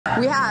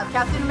We have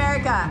Captain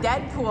America,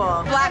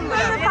 Deadpool, Black Widow.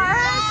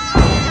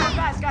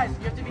 Guys,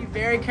 you have to be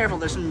very careful.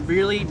 There's some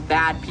really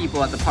bad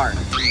people at the park.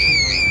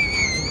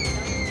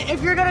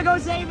 If you're gonna go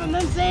save him,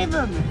 then save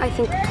him. I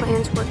think the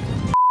plan's working.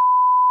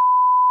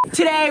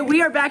 Today,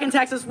 we are back in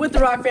Texas with the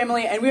Rock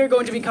family, and we are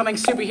going to be becoming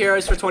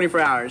superheroes for 24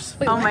 hours.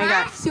 Wait, oh my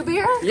god.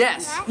 Superheroes?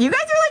 Yes. You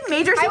guys are like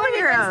major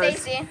superheroes.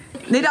 Stacey.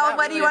 Nidal,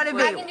 what do you want to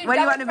be? What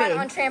do you want to be?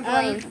 On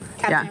trampoline.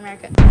 Captain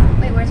America.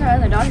 Wait, where's our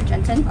other daughter,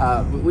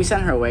 Jentzen? We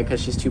sent her away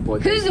because she's too boy.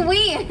 Who's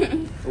we?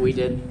 We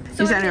did.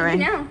 So you sent her away.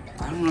 Now?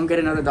 I don't know, get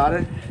another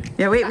daughter.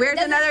 Yeah, wait, where's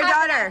another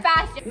daughter?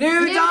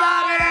 New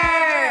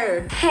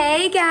daughter!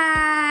 Hey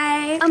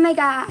guys! Oh my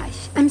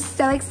gosh, I'm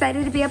so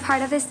excited to be a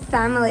part of this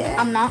family.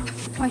 I'm not.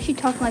 Why is she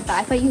talking like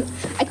that? I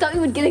thought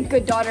you would get a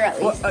good daughter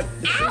at least. Well,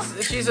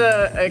 she's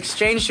an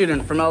exchange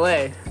student from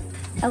LA.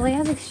 LA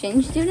has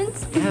exchange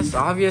students? Yes,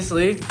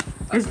 obviously.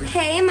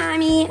 Hey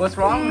mommy. What's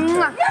wrong with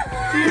her?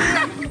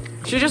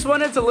 She just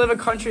wanted to live a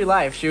country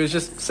life. She was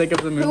just sick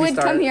of the movie Who would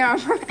star. come here on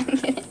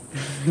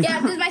Yeah,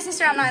 this is my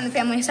sister. I'm not in the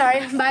family. Sorry.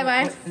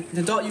 Bye-bye.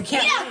 Adult, you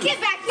can't. Get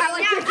back here. I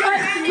like your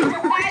cousin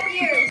for 5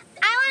 years.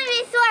 I want to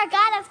be Thor,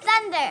 God of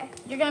Thunder.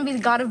 You're going to be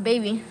the god of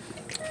baby.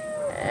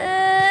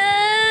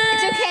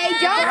 It's okay.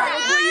 Don't.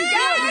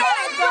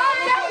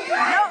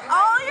 No,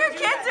 all your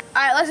kids are...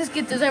 All right, let's just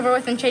get this over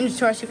with and change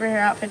to our superhero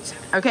outfits.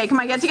 Okay, come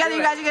on, get together.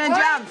 You guys are gonna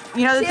jump.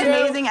 You know, this is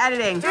amazing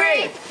editing.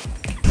 3.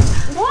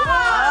 Whoa!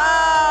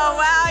 Oh,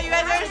 wow, you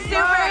guys are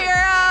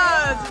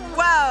superheroes.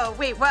 Whoa,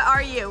 wait, what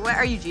are you? What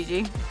are you,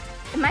 Gigi?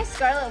 Am I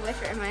Scarlet Witch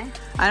or am I?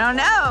 I don't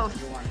know.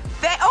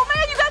 Oh my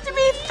god, you got to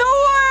be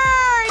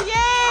Thor!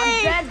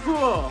 Yay! I'm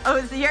Deadpool.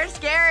 Oh, so you're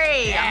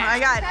scary. Yeah. Oh my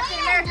god. Captain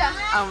America.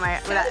 Oh my,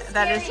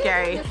 that is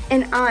scary.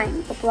 And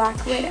I'm the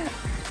Black Widow.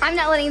 I'm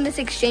not letting this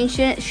exchange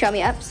student show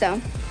me up,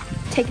 so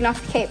taking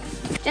off the cape.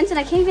 Jentzen,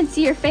 I can't even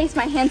see your face,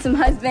 my handsome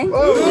husband.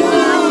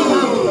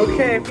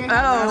 Okay.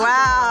 Oh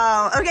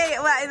wow. Okay,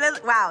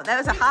 wow, that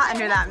was a hot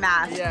under that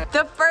mask. Yeah.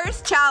 The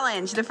first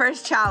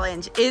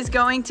challenge is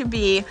going to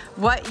be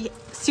what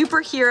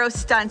superhero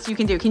stunts you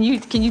can do. Can you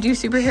do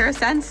superhero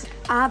stunts?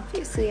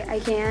 Obviously I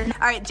can.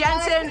 All right,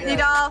 Jentzen,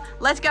 Nidal,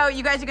 let's go.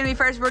 You guys are gonna be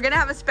first. We're gonna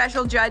have a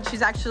special judge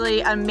who's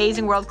actually an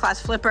amazing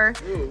world-class flipper.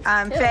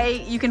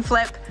 Faye, you can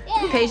flip.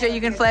 Peja,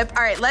 you can flip.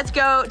 All right, let's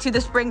go to the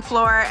spring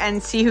floor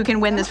and see who can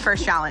win this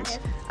first challenge.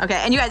 Okay,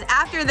 and you guys,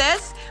 after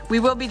this, we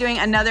will be doing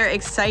another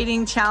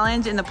exciting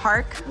challenge in the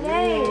park.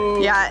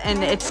 Yay. Yeah,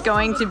 and it's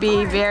going to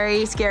be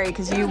very scary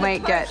because you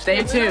might get...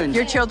 Stay tuned.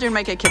 Your children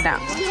might get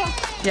kidnapped.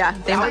 Yeah,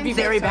 they That might would be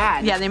very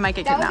bad. Yeah, they might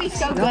get That would be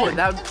kidnapped. so No, good.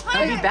 that would be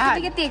Can we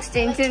bad. get the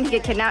exchange student to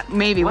get kidnapped?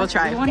 Maybe, we'll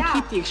try. We want to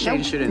keep the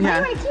exchange student.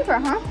 Yeah. Why do I keep her,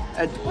 huh?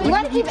 We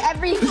want to keep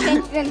every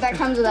exchange student that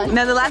comes with us.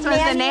 No, the last one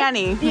is the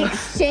nanny. The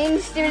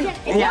exchange student.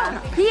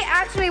 Yeah. He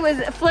actually was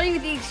flirting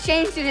with the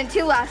exchange student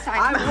too last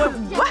time.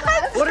 What?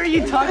 What are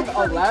you talking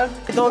about, Lev?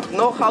 They don't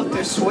know how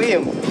to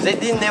swim. They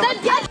didn't never. I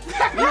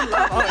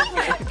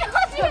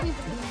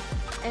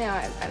know,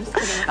 I'm just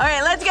kidding. All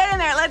right, let's get in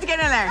there. Let's get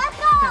in there. Let's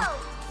go.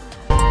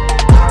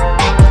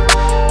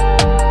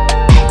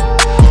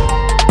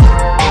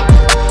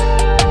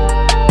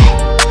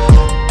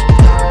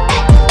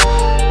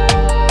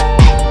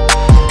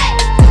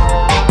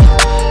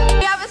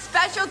 We have a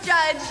special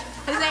judge.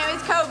 His name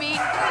is Kobe.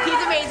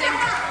 He's amazing.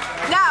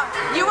 Now,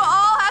 you will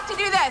all have to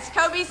do this.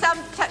 Kobe,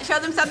 show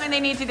them something they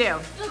need to do.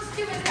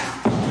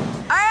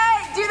 All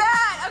right, do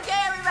that. Okay,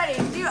 everybody.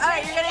 All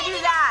right, you're gonna do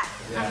that.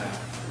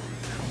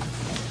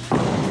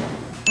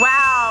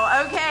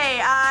 Wow. Okay,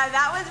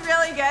 that was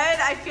really good.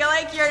 I feel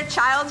like your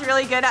child's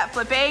really good at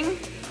flipping.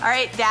 All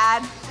right,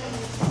 Dad.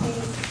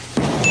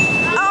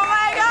 Oh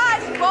my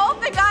gosh, both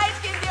the guys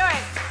can do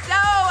it. So,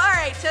 all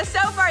right,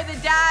 so far the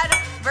dad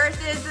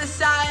versus the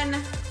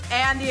son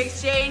and the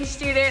exchange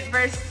student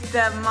versus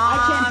the mom.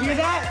 I can't do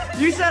that?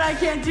 You said I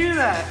can't do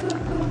that.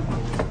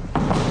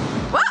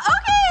 Well,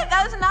 okay,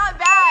 that was not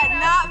bad.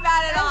 Not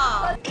bad at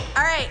all.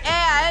 All right,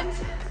 and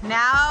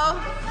now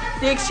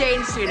the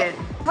exchange student.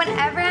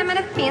 Whenever I'm at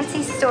a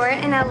fancy store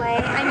in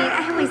LA,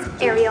 I always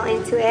aerial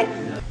into it.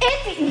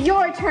 It's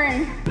your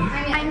turn.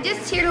 I'm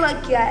just here to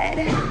look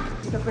good.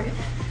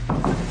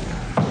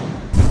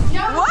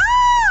 Whoa!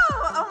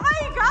 Oh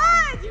my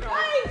God! You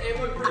guys. It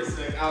looked pretty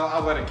sick.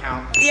 I'll let it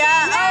count.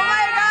 Yeah, oh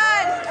my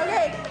gosh.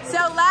 Okay, so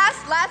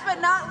last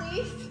but not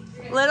least,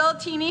 little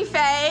teeny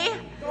Faye.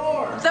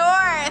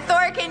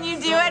 Thor, can you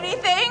do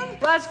anything?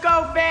 Let's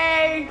go,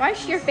 Faye! Why is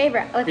she your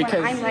favorite? Like when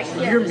Because I'm right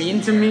here. you're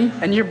mean to me,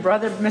 and your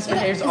brother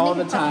misbehaves all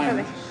the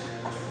time.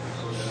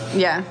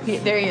 Yeah,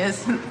 there he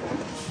is.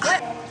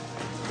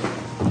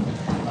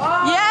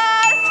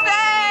 Yes,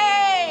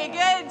 Faye!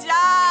 Good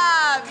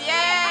job!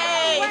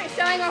 Yay! We're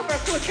showing off our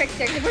cool tricks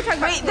here. We're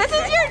talking Wait, about this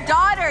is your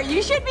daughter.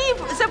 You should be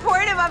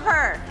supportive of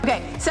her.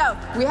 Okay, so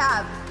we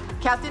have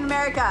Captain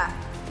America,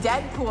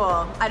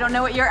 Deadpool. I don't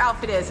know what your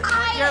outfit is.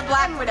 You're a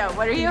Black Widow.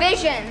 What are you?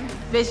 Vision.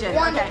 Vision.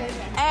 Wonder Okay.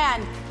 Vision.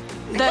 And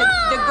the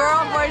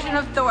girl version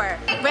of Thor.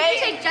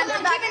 Wait. Keep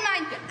in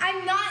mind,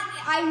 I'm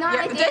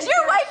not. Does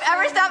your wife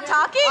ever stop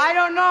talking? I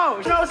don't know.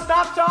 No,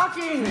 stop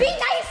talking. Be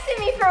nice to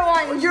me for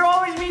once. You're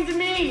always mean to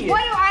me.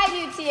 What do I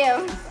to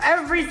you.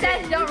 Everything.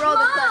 Dad, don't roll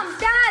the clips. Mom,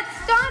 Dad,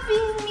 stop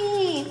being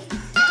mean. If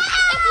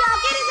y'all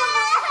get it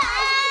over.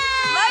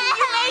 Look,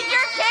 you made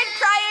your kid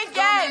cry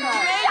again. You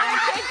made your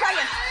kid cry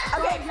again.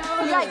 Okay,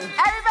 you guys,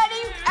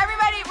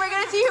 everybody, we're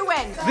gonna see who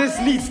wins. This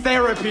needs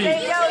therapy.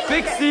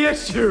 Fix the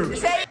issue.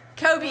 Say,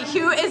 Kobe,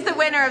 who is the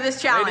winner of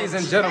this challenge? Ladies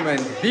and gentlemen,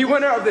 the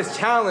winner of this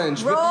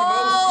challenge with the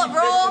most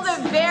roll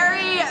the very,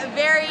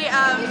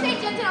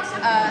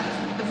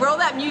 roll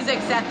that music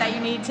set that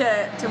you need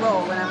to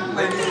roll when I'm.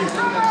 Ladies and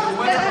gentlemen, the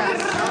winner of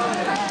this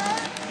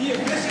challenge, the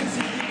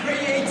efficiency, the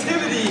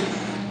creativity,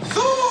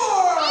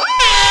 Thor!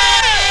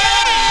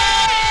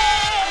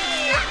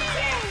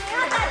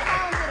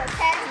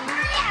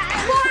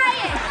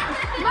 Quiet!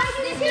 Mike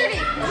is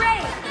shooting.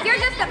 Great. You're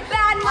just a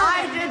bad mom.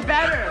 I did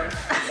better.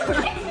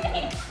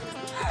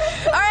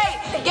 All right,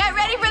 get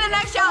ready for the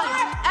next challenge.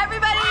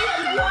 Everybody,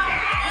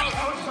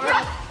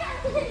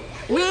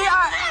 we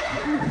are.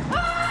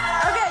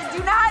 Okay, do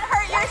not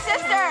hurt your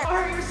sister.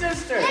 Hurt your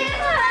sister.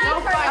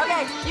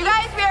 Okay, you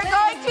guys, we are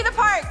going to the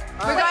park.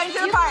 We're going to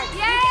the park.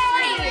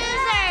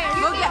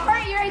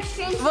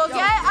 We'll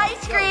get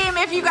ice cream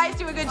if you guys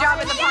do a good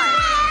job in the park.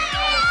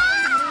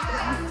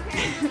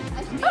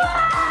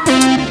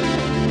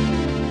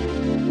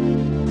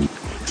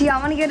 Do y'all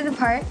want to go to the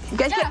park? You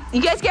guys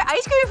get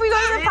ice cream if we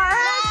go to the park?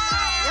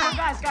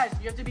 Yeah, guys,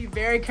 you have to be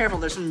very careful.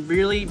 There's some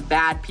really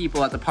bad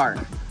people at the park.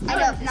 I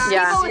know.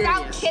 Yeah. People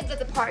without kids at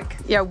the park.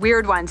 Yeah,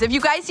 weird ones. If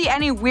you guys see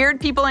any weird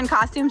people in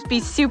costumes, be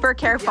super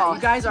careful.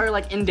 You guys are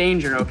like in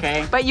danger,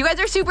 okay? But you guys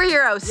are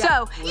superheroes,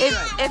 Yeah, so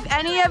if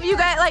any of you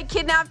got like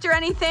kidnapped or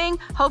anything,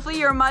 hopefully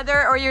your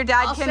mother or your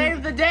dad I'll can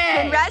save the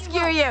day.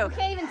 rescue you. You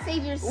can't even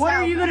save yourself. What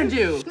are you gonna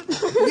do?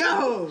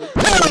 Yo!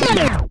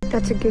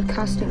 That's a good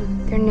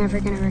costume. They're never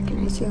going to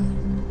recognize you.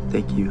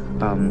 Thank you.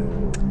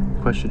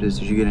 Question is,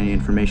 did you get any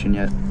information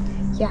yet?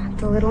 Yeah,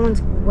 the little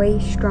one's way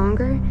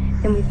stronger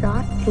than we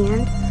thought,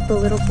 and the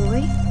little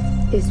boy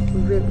is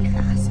really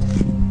fast.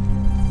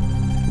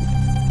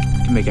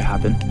 Can make it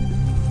happen.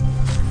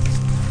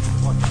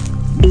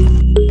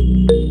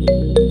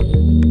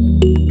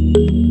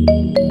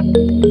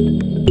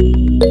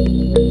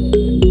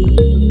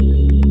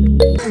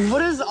 What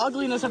does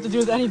ugliness have to do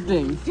with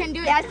anything? Can do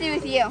it. It has to do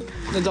with you.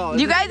 Nidal,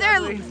 You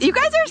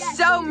guys are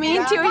so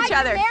mean to each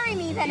other. Marry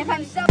me then if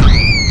I'm so.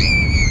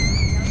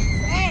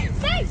 Hey!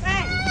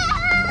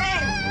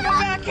 Come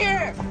back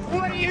here!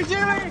 What are you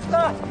doing?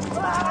 Stop!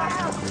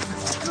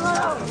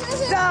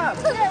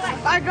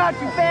 I got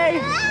you, Faye!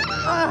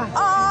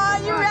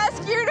 Oh, you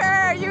rescued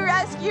her! You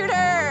rescued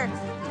her!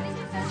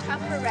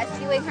 Tough for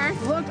rescuing her.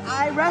 Look,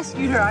 I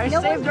rescued her. I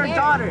No saved one her cared.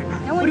 daughter.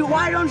 No one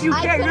Why don't you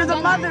I care? could've You're the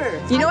done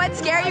mother. You know what's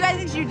scary, you Why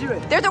guys? did you do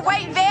it? There's a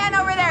white van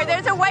over there.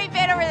 There's a white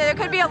van over there. There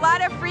could be a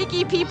lot of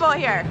freaky people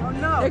here. Oh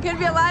no. There could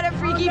be a lot of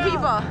freaky no.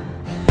 people.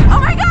 Oh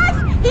my gosh!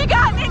 He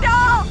got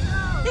Nidal!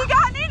 He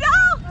got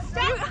Nidal!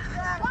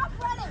 Stop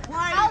running.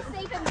 I'll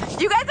save him.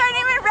 You guys aren't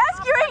even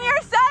rescuing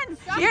your son!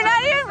 You're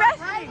not even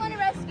rescuing. I want to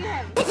rescue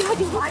him.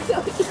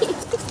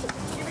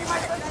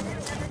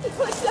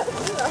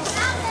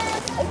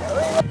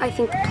 I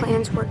think the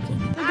plan's working.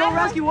 Go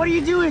rescue. What are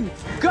you doing?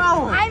 Go.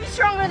 I'm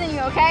stronger than you,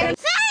 okay?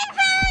 Save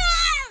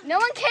him! No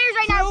one cares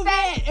right now, Prove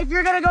Faye. it. If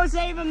you're gonna go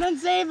save him, then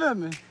save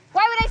him.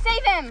 Why would I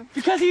save him?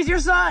 Because he's your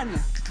son.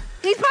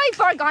 He's probably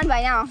far gone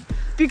by now.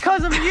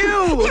 Because of you.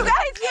 You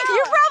guys,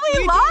 you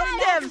probably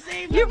lost him.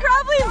 You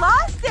probably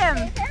lost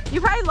him.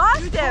 You probably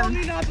lost Told him.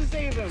 me not to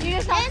save him. You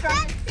just not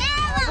strong.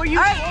 Well, you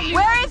All told right, me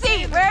where not is to he?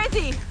 save him. Where is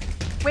he?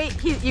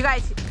 Wait, you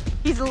guys,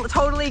 he's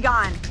totally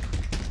gone.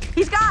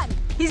 He's gone.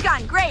 He's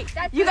gone. Great.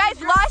 You guys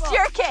lost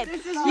your kid.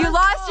 You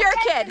lost your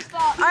kid.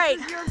 All right,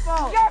 It's your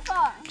fault. Your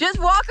fault. just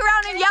walk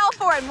around and yell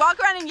for him. Walk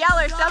around and yell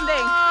or something.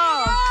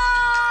 No.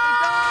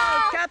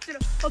 Captain.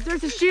 Oh,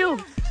 there's the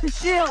shield. The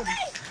shield.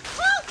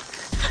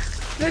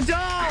 The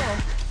doll.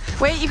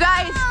 Wait, you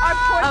guys.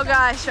 Oh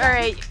gosh. All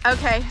right.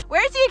 Okay.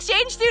 Where's the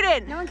exchange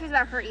student? No one cares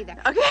about her either.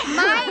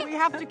 Okay. We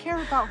have to care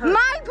about her.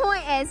 My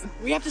point is,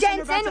 We have to send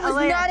her back Jentzen to was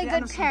LA not at a the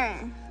end good of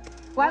parent.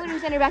 Why would we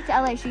send her back to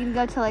LA? She can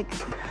go to like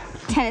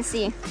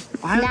Tennessee,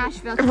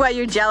 Nashville. What,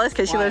 you're jealous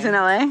because she lives in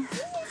LA?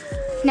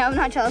 No, I'm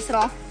not jealous at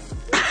all.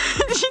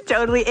 She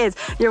totally is.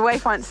 Your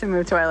wife wants to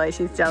move to LA.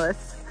 She's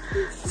jealous.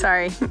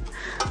 Sorry.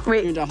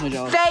 Wait. You're definitely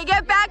jealous. Faye,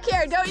 get back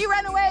here. Don't you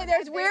run away.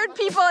 There's weird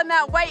people in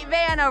that white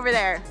van over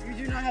there.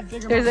 You do not have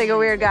bigger There's like a muscles.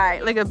 weird guy.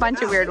 Like a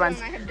bunch of weird ones.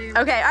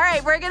 Okay, all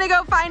right. We're going to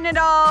go find it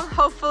all.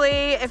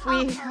 Hopefully, if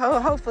we...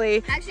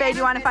 hopefully. Faye, do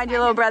you want to find your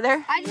little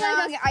brother? I just want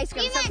to go get ice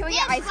cream. So can we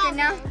get ice cream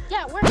now?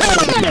 Yeah, we're.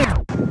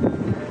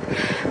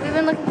 We've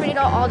been looking for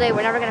Nidal all day.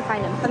 We're never gonna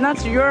find him. And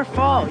that's your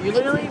fault. You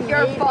literally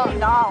your made fault. me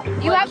doll.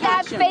 You have to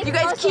have fake You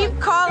guys muscles. keep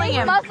calling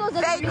him. Muscles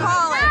and Faye,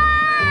 call him.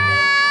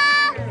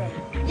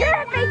 You're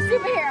a fake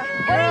superhero.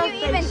 What are you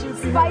even?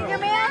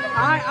 Spider-Man?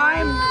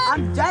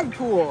 I'm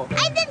Deadpool.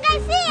 I think I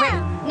see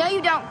him. No,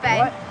 you don't, Faye.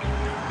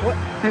 What?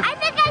 I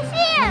think I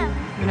see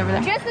him. Over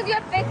there. Just because you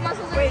have fake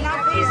muscles. Wait,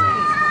 not these.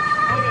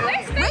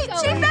 Where's Faye? Wait,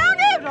 she found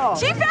him.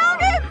 She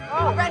found him.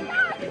 Oh, Run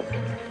back.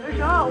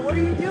 No, what are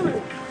you doing?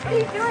 What are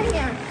you doing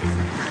here?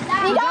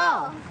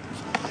 Nidal.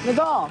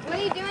 Nidal, What are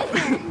you doing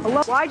here?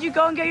 hello? Why'd you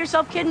go and get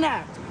yourself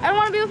kidnapped? I don't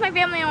want to be with my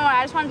family anymore.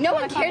 I just want to. No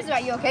one cares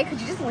about you, okay? Could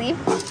you just leave?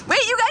 Wait,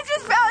 you guys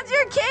just found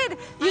your kid.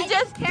 You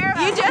just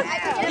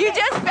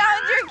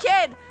found your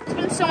kid. It's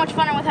been so much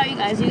fun with you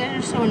guys. You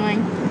guys are so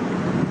annoying.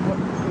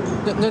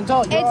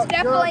 Nidal, It's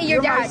definitely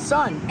your you're my dad.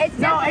 son. It's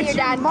No, definitely it's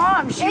your your dad.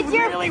 mom. She It's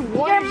your really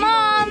wanted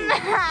mom. you.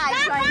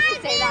 I tried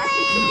to say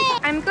that.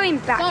 I'm going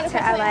back to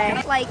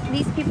LA. Like,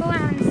 these people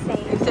are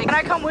insane. Can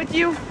I come with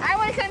you? I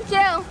want to come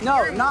too.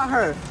 No, not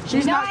her.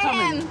 She's not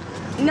coming.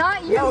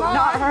 Not your No, mom.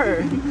 not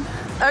her.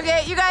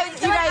 Okay, you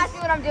guys. Ask me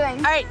what I'm doing.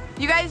 All right,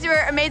 you guys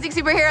were amazing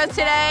superheroes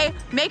today.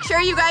 Make sure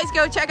you guys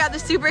go check out the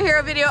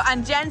superhero video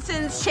on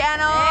Jensen's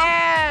channel.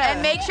 Yeah.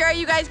 And make sure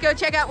you guys go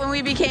check out When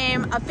We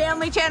Became a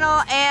Family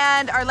channel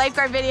and our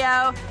lifeguard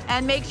video.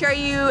 And make sure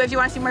you, if you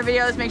want to see more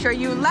videos, make sure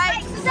you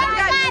like,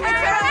 subscribe, and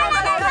turn on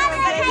the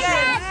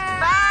notifications.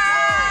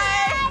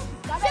 Bye.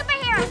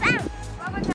 Superheroes out.